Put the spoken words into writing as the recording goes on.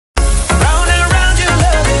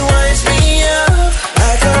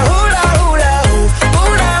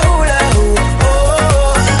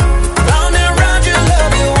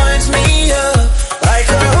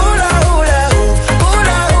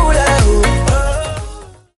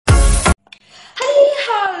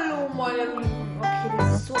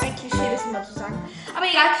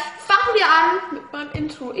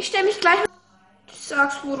Video. Ich stelle mich gleich. Ich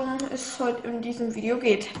sag's, worum es heute in diesem Video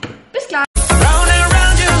geht. Bis gleich.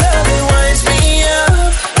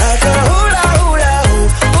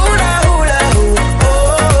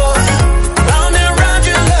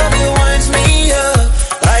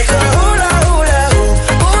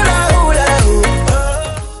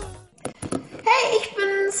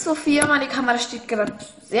 Sophia, meine Kamera steht gerade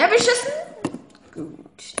sehr beschissen.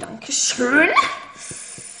 Gut, danke schön.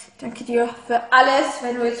 Danke dir für alles.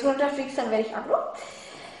 Wenn du jetzt runterfliegst, dann werde ich Abo.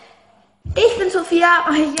 Ich bin Sophia,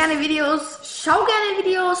 mache gerne Videos, schau gerne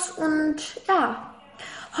Videos und ja,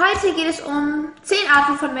 heute geht es um 10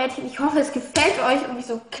 Arten von Mädchen. Ich hoffe, es gefällt euch und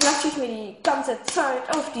wieso klatsche ich mir die ganze Zeit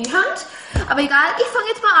auf die Hand. Aber egal, ich fange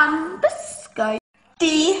jetzt mal an. Bis gleich.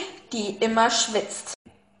 Die immer schwitzt.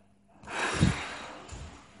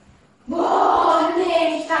 Boah,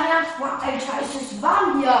 nee, nicht dein Ernst. Boah, Alter, ist es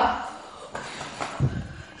warm hier.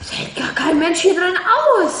 Es hält gar kein Mensch hier drin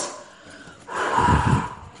aus.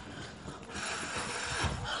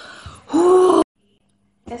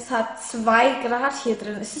 Es hat 2 Grad hier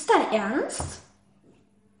drin. Ist es dein Ernst?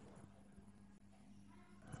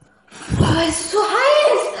 Boah, es ist so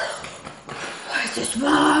heiß. Es ist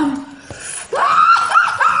warm.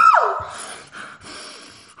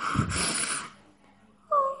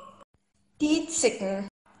 Die Zicken.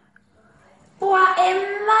 Boah, ey,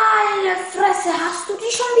 meine Fresse, hast du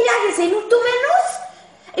die schon wieder gesehen, du dumme Nuss?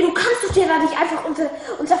 Ey, du kannst doch dir da nicht einfach unser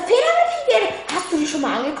Federmäppchen gehen. Hast du die schon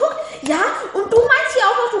mal angeguckt? Ja, und du meinst hier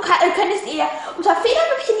auch noch, du könntest ihr unser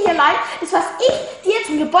Federmäppchen hier leihen, das was ich dir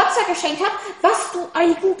zum Geburtstag geschenkt habe, was du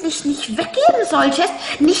eigentlich nicht weggeben solltest,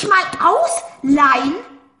 nicht mal ausleihen.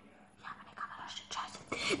 Ja, meine Kamera steht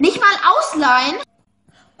scheiße. Nicht mal ausleihen.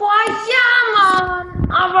 Boah, ja,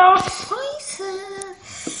 Mann, aber scheiße.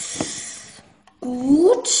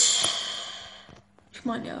 Gut. Ich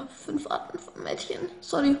meine ja, 5 Arten von Mädchen.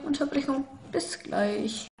 Sorry, Unterbrechung. Bis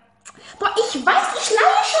gleich. Boah, ich weiß, ich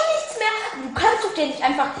leihe schon nichts mehr. Du kannst doch dir nicht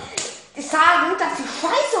einfach sagen, dass sie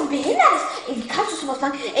scheiße und behindert ist. Ey, wie kannst du sowas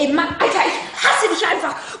sagen? Ey, Mann, Alter, ich hasse dich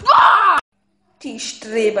einfach. Boah! Die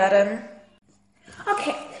Streberin.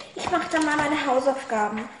 Okay, ich mache dann mal meine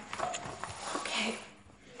Hausaufgaben. Okay.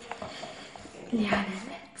 Lernen.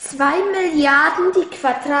 2 Milliarden, die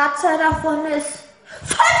Quadratzahl davon ist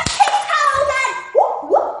 50.000!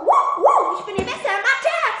 Ich bin die beste in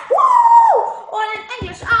Mathe! Und in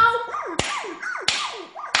Englisch auch!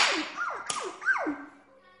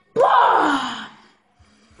 Boah!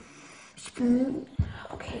 Ich bin...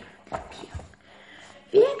 Okay.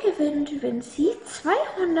 Wer gewinnt, wenn sie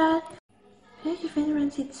 200... Wer gewinnt,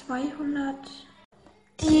 wenn sie 200...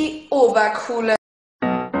 Die Obercoole.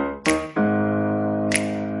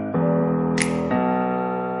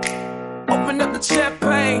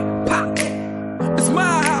 Champagne, pop it. It's my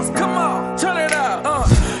house, come on, turn it up.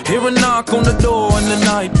 Hear a knock on the door and the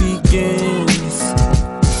night begins.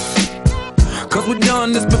 Cause we've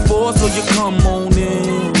done this before, so you come on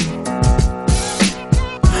in.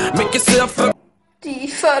 Make yourself a... Die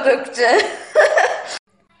Verrückte.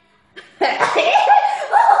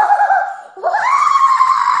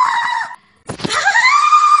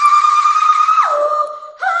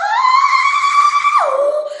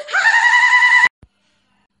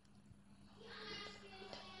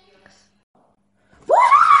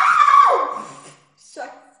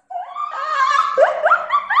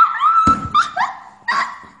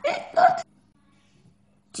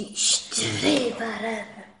 Die Streberin.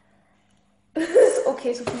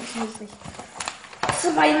 Okay, so funktioniert es nicht.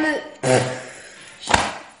 2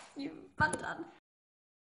 die Wand an.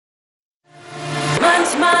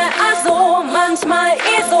 Manchmal also, manchmal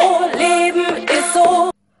so, Leben ist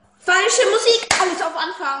so. Falsche Musik, alles auf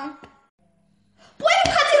Anfang. Boah, du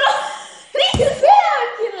kannst dir doch nicht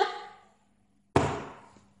gefährden.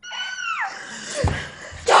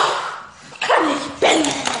 Doch, kann ich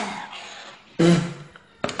bellen.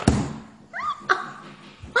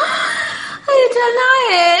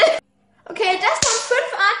 Nein. Okay, das waren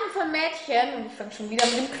 5 Arten von Mädchen. Und ich fange schon wieder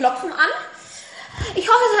mit dem Klopfen an. Ich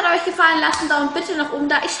hoffe, es hat euch gefallen. Lasst einen Daumen bitte nach oben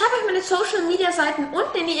da. Ich schreibe euch meine Social Media Seiten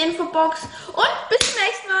unten in die Infobox. Und bis zum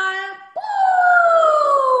nächsten Mal.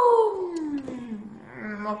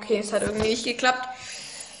 Boom. Okay, es hat irgendwie nicht geklappt.